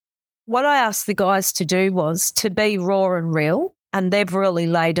what I asked the guys to do was to be raw and real, and they've really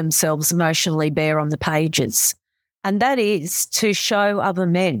laid themselves emotionally bare on the pages. And that is to show other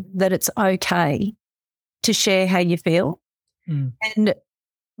men that it's okay to share how you feel. Mm. And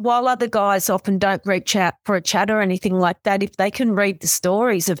while other guys often don't reach out for a chat or anything like that, if they can read the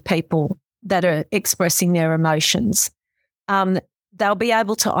stories of people that are expressing their emotions, they'll be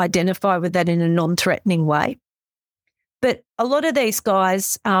able to identify with that in a non-threatening way. But a lot of these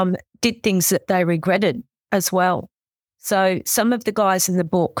guys did things that they regretted as well. So some of the guys in the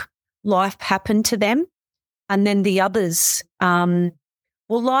book, life happened to them. And then the others,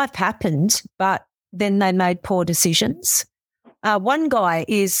 life happened, but then they made poor decisions. One guy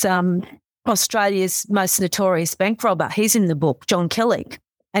is Australia's most notorious bank robber. He's in the book, John Kerrie,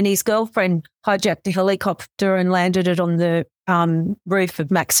 and his girlfriend hijacked a helicopter and landed it on the roof of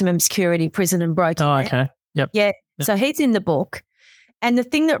maximum security prison and broke it. Oh, okay. Yep. Yeah, so he's in the book. And the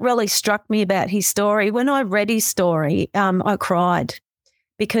thing that really struck me about his story, when I read his story, I cried,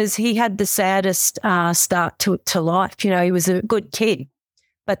 because he had the saddest start to life. He was a good kid,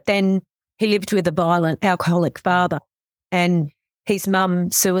 but then he lived with a violent alcoholic father, and his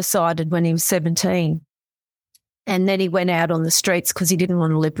mum suicided when he was 17. And then he went out on the streets because he didn't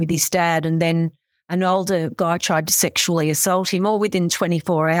want to live with his dad. And then an older guy tried to sexually assault him, all within a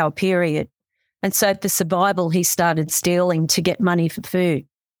 24-hour period. And so for survival, he started stealing to get money for food.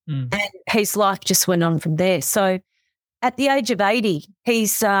 Mm. And his life just went on from there. So at the age of 80,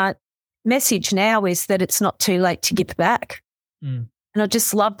 his message now is that it's not too late to give back. Mm. And I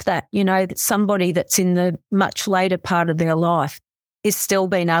just love that, that somebody that's in the much later part of their life is still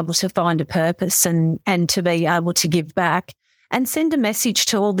being able to find a purpose and to be able to give back and send a message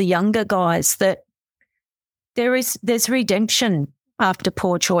to all the younger guys that there's redemption after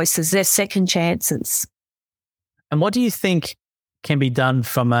poor choices. There's second chances. And what do you think can be done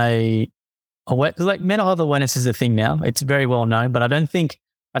from like mental health awareness is a thing now. It's very well known, but I think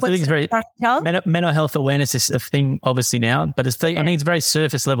it's very mental health awareness is a thing obviously now, but I think it's very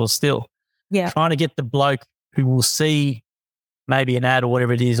surface level still. Yeah. Trying to get the bloke who will see maybe an ad or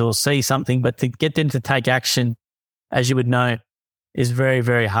whatever it is, or see something, but to get them to take action, as you would know, is very,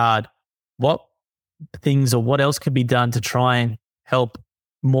 very hard. What things or what else could be done to try and help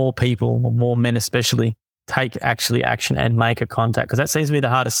more people, or more men especially, take action and make a contact? Because that seems to be the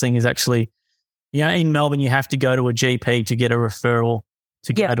hardest thing, is actually, in Melbourne, you have to go to a GP to get a referral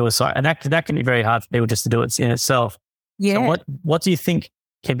to go to a site. And that can be very hard for people just to do it in itself. Yeah. So what do you think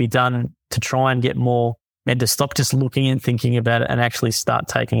can be done to try and get more men to stop just looking and thinking about it and actually start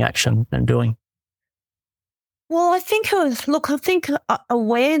taking action and doing? Well, I think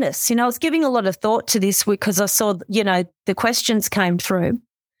awareness, I was giving a lot of thought to this because I saw, the questions came through.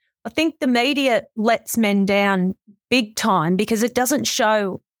 I think the media lets men down big time because it doesn't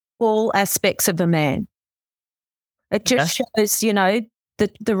show all aspects of a man. It just shows,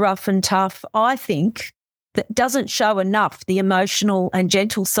 the rough and tough. I think that doesn't show enough the emotional and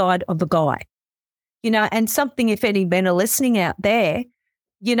gentle side of a guy. And something, if any men are listening out there,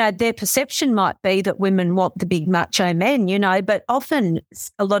 their perception might be that women want the big macho men, but often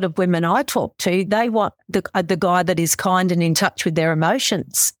a lot of women I talk to, they want the guy that is kind and in touch with their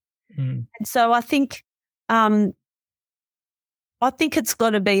emotions. And so I think it's got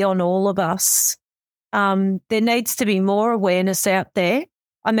to be on all of us. There needs to be more awareness out there.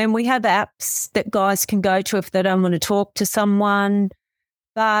 I mean, we have apps that guys can go to if they don't want to talk to someone,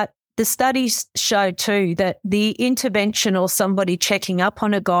 but the studies show too that the intervention or somebody checking up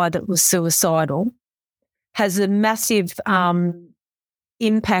on a guy that was suicidal has a massive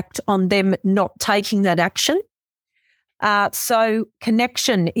impact on them not taking that action. So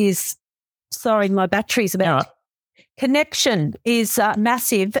connection is, sorry, my battery's about. Connection is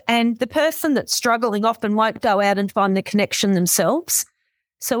massive, and the person that's struggling often won't go out and find the connection themselves.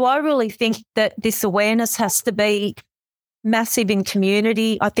 So I really think that this awareness has to be massive in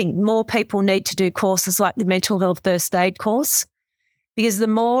community. I think more people need to do courses like the mental health first aid course, because the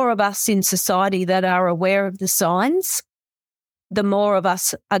more of us in society that are aware of the signs, the more of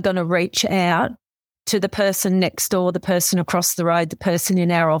us are going to reach out to the person next door, the person across the road, the person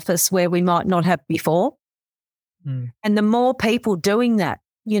in our office where we might not have before. And the more people doing that,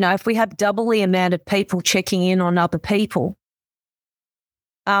 if we have double the amount of people checking in on other people,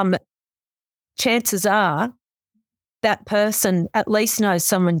 chances are that person at least knows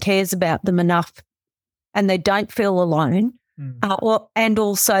someone cares about them enough and they don't feel alone, and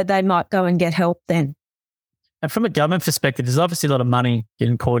also they might go and get help then. And from a government perspective, there's obviously a lot of money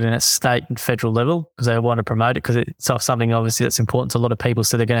getting poured in at state and federal level because they want to promote it, because it's something obviously that's important to a lot of people,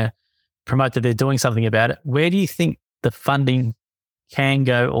 so they're going to promote that they're doing something about it. Where do you think the funding can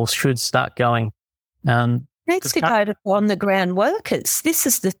go or should start going? Needs to go to on-the-ground workers. This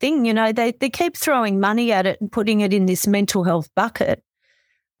is the thing, they keep throwing money at it and putting it in this mental health bucket.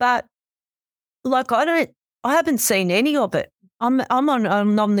 But, I haven't seen any of it. I'm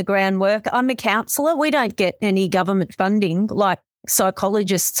on-the-ground work. I'm a counsellor. We don't get any government funding like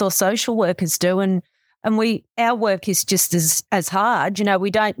psychologists or social workers do, and our work is just as hard.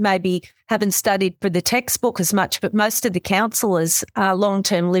 We haven't studied for the textbook as much, but most of the counsellors are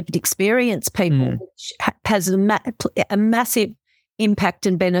long-term lived experience people, which has a massive impact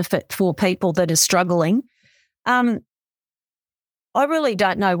and benefit for people that are struggling. I really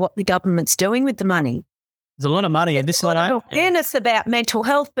don't know what the government's doing with the money. There's a lot of money, and this is awareness about mental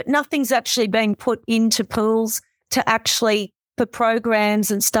health, but nothing's actually being put into pools for programs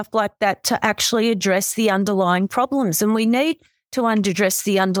and stuff like that to actually address the underlying problems. And we need to address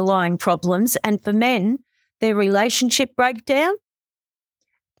the underlying problems. And for men, their relationship breakdown,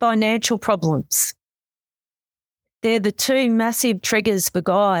 financial problems. They're the two massive triggers for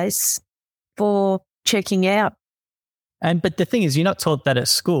guys for checking out. But the thing is, you're not taught that at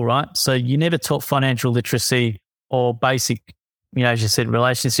school, right? So you never taught financial literacy or basic, as you said,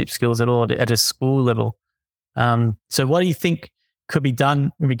 relationship skills at all at a school level. So what do you think could be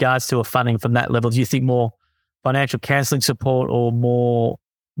done in regards to a funding from that level? Do you think more financial counselling support or more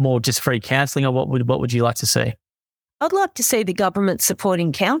just free counselling, or what would you like to see? I'd like to see the government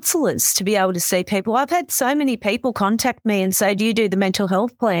supporting counsellors to be able to see people. I've had so many people contact me and say, do you do the mental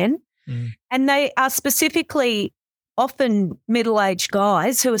health plan? And they are specifically often middle-aged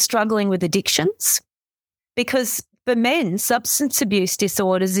guys who are struggling with addictions, because for men, substance abuse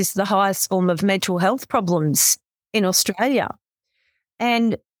disorders is the highest form of mental health problems in Australia.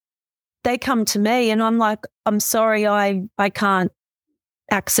 And they come to me and I'm like, I'm sorry, I can't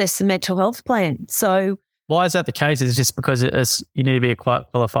access the mental health plan. So why is that the case? Is it just because you need to be a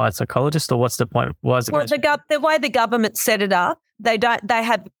qualified psychologist, or what's the point? Why is it? Well, the way the government set it up, they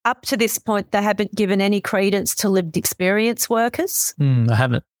have up to this point, they haven't given any credence to lived experience workers. I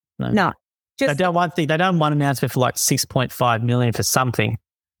haven't. No. They done one thing. They done one announcement for like 6.5 million for something,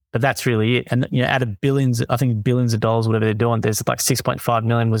 but that's really it. And out of billions, I think billions of dollars, whatever they're doing, there's like 6.5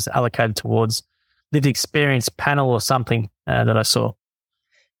 million was allocated towards lived experience panel or something that I saw.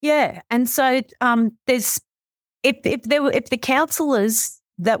 Yeah, and so there's if the counsellors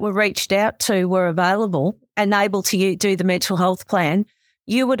that were reached out to were available and able to do the mental health plan,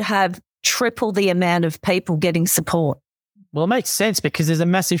 you would have triple the amount of people getting support. Well, it makes sense because there's a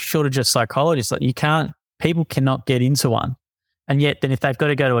massive shortage of psychologists. Like people cannot get into one. And yet then if they've got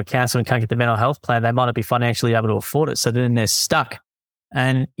to go to a counsellor and can't get the mental health plan, they might not be financially able to afford it. So then they're stuck.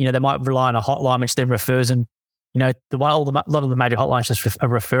 And, they might rely on a hotline, which then refers them. A lot of the major hotlines just are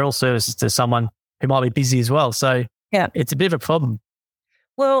referral services to someone who might be busy as well. So yeah, it's a bit of a problem.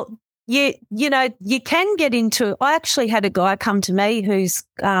 Well, you can get into, I actually had a guy come to me who's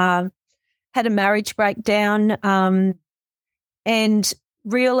had a marriage breakdown and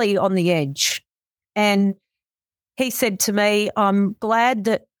really on the edge. And he said to me, I'm glad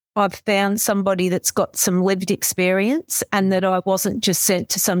that I've found somebody that's got some lived experience and that I wasn't just sent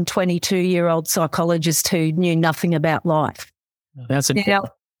to some 22-year-old psychologist who knew nothing about life. That's important. Now,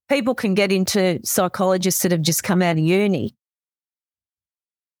 people can get into psychologists that have just come out of uni,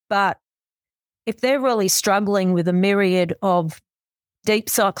 but if they're really struggling with a myriad of deep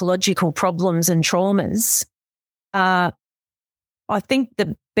psychological problems and traumas, I think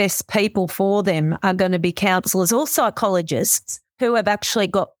the best people for them are going to be counsellors or psychologists who have actually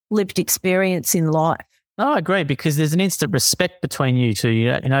got lived experience in life. I agree, because there's an instant respect between you two.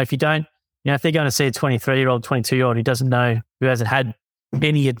 If you don't, if they're going to see a 23-year-old, 22-year-old who doesn't know, who hasn't had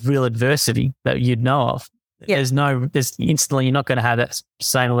any real adversity that you'd know of, there's instantly you're not going to have that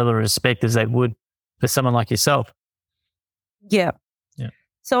same level of respect as they would for someone like yourself. Yeah.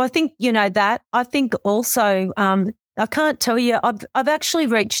 So I think, that. I think also, I can't tell you, I've actually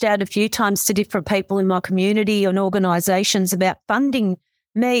reached out a few times to different people in my community and organisations about funding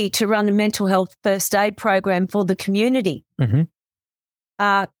me to run a mental health first aid program for the community.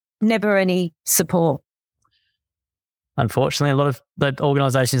 Mm-hmm. Never any support. Unfortunately, a lot of the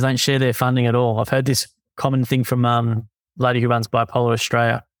organisations don't share their funding at all. I've heard this common thing from a lady who runs Bipolar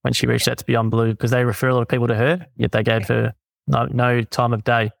Australia when she reached out to Beyond Blue, because they refer a lot of people to her, yet they gave her no time of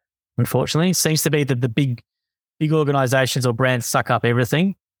day. Unfortunately, it seems to be that the big organisations or brands suck up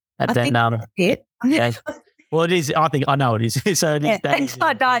everything. Yeah. Well, it is. I know it is. So it is.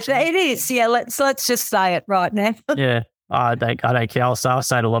 It is. Yeah. Let's just say it right now. Yeah. I don't care. I'll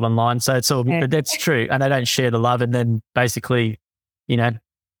say it a lot online. So it's all, but that's true. And they don't share the love. And then basically, I'm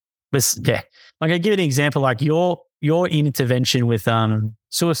going to give you an example, like your intervention with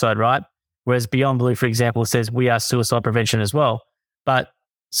suicide, right? Whereas Beyond Blue, for example, says we are suicide prevention as well. But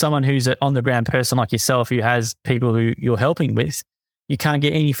someone who's an on-the-ground person like yourself who has people who you're helping with, you can't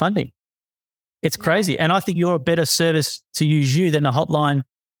get any funding. It's crazy. And I think you're a better service to use you than a hotline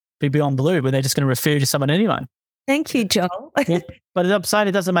for Beyond Blue where they're just going to refer you to someone anyway. Thank you, Joel. But I'm saying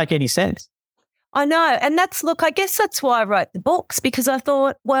it doesn't make any sense. I know. And I guess that's why I wrote the books, because I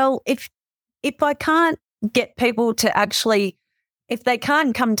thought, well, if I can't get people to actually, if they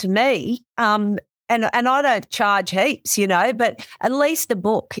can't come to me, and I don't charge heaps, but at least the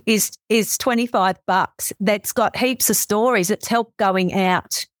book is $25 that's got heaps of stories. It's help going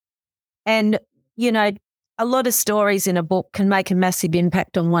out. And, a lot of stories in a book can make a massive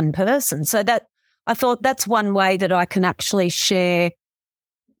impact on one person. So that I thought that's one way that I can actually share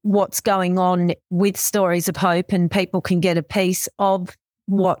what's going on with Stories of Hope, and people can get a piece of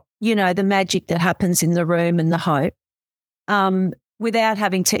what, the magic that happens in the room and the hope, without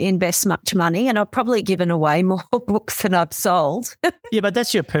having to invest much money. And I've probably given away more books than I've sold. Yeah, but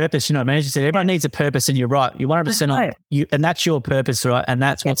that's your purpose, you know what I mean? As you said, everyone needs a purpose, and you're right. You're 100% on you, and that's your purpose, right? And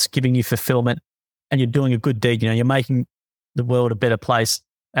that's what's giving you fulfillment, and you're doing a good deed. You're making the world a better place.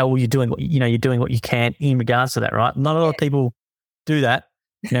 Or you're doing what you can in regards to that, right? Not a lot of people do that,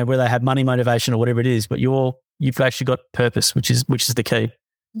 where they have money motivation or whatever it is, but you've actually got purpose, which is the key.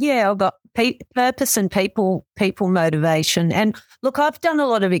 Yeah, I've got purpose and people motivation. And look, I've done a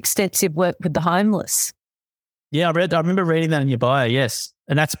lot of extensive work with the homeless. Yeah, I remember reading that in your bio. Yes,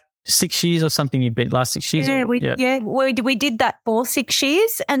 and that's 6 years or something. You've been last 6 years. Yeah, we did that for 6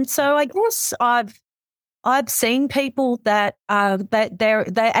 years, and so I guess I've seen people that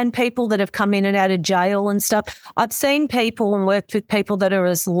and people that have come in and out of jail and stuff. I've seen people and worked with people that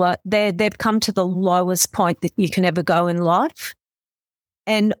are they've come to the lowest point that you can ever go in life,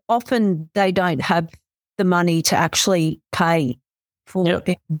 and often they don't have the money to actually pay for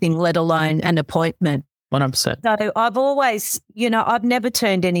anything, let alone an appointment. 100%. So I've always, I've never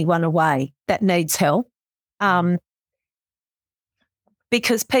turned anyone away that needs help.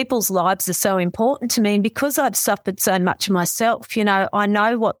 Because people's lives are so important to me, and because I've suffered so much myself, I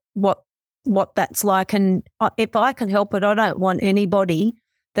know what that's like. And if I can help it, I don't want anybody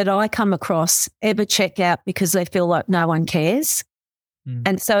that I come across ever check out because they feel like no one cares.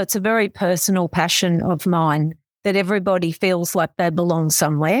 And so it's a very personal passion of mine that everybody feels like they belong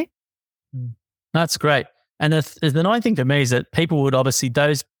somewhere. That's great. And the nice thing for me is that people would obviously,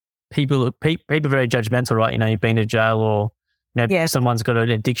 those people are very judgmental, right? You've been to jail or someone's got an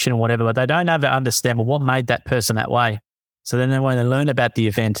addiction or whatever, but they don't ever understand, what made that person that way. So then when they learn about the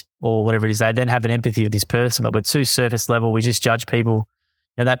event or whatever it is, they then have an empathy of this person. But we're too surface level. We just judge people.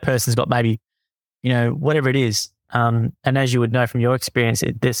 That person's got maybe, whatever it is. And as you would know from your experience,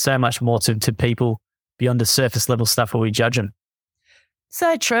 there's so much more to people beyond the surface level stuff where we judge them.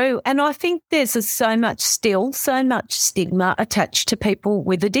 So true. And I think there's so much stigma attached to people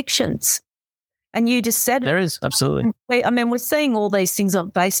with addictions. And you just said There is, absolutely. we're seeing all these things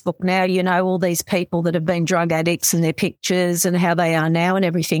on Facebook now, all these people that have been drug addicts and their pictures and how they are now and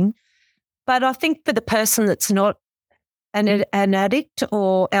everything. But I think for the person that's not an addict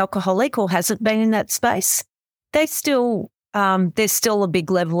or alcoholic or hasn't been in that space, there's still a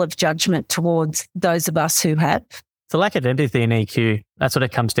big level of judgment towards those of us who have. It's a lack of empathy in EQ. That's what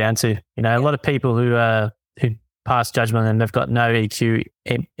it comes down to. A lot of people who pass judgment and they've got no EQ,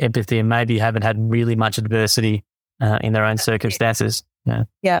 empathy, and maybe haven't had really much adversity in their own circumstances. Yeah.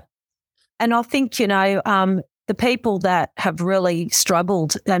 Yeah. And I think, the people that have really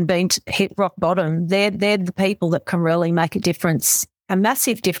struggled and been hit rock bottom, they're the people that can really make a difference, a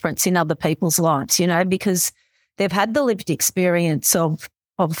massive difference in other people's lives, because they've had the lived experience of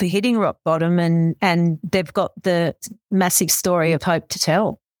hitting rock bottom and they've got the massive story of hope to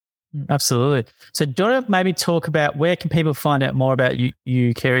tell. Absolutely. So do you want to maybe talk about where can people find out more about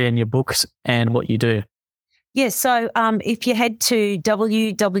you, Kerrie, and your books and what you do? Yes. So if you head to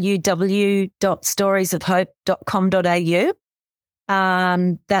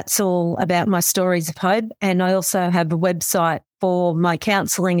www.storiesofhope.com.au, that's all about my stories of hope. And I also have a website for my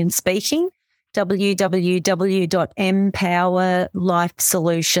counselling and speaking,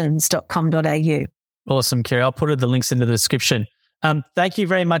 www.empowerlifesolutions.com.au. Awesome, Kerrie. I'll put the links into the description. Thank you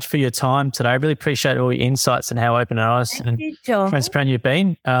very much for your time today. I really appreciate all your insights and how open and honest and transparent you've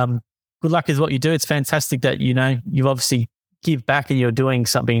been. Good luck with what you do. It's fantastic that, you've obviously give back and you're doing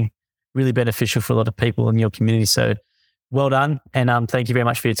something really beneficial for a lot of people in your community. So well done. And thank you very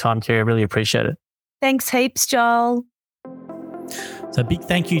much for your time, Kerrie. I really appreciate it. Thanks heaps, Joel. So a big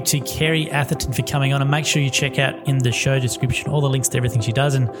thank you to Kerrie Atherton for coming on, and make sure you check out in the show description all the links to everything she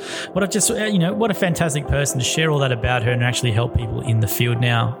does. And what a fantastic person to share all that about her and actually help people in the field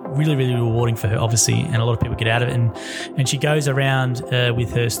now. Really, really rewarding for her, obviously, and a lot of people get out of it. And she goes around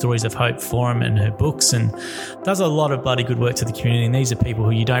with her Stories of Hope forum and her books and does a lot of bloody good work to the community. And these are people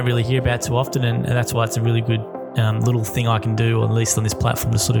who you don't really hear about too often, and that's why it's a really good little thing I can do, or at least on this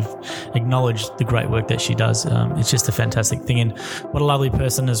platform, to sort of acknowledge the great work that she does. It's just a fantastic thing, and what a lovely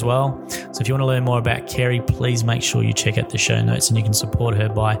person as well. So if you want to learn more about Kerrie, please make sure you check out the show notes, and you can support her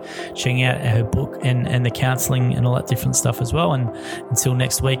by checking out her book and the counselling and all that different stuff as well. And until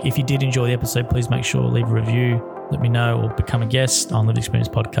next week, if you did enjoy the episode, please make sure to leave a review, let me know, or become a guest on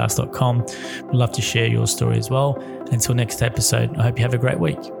livedexperiencepodcast.com. We'd love to share your story as well. Until next episode, I hope you have a great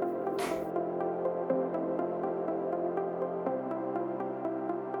week.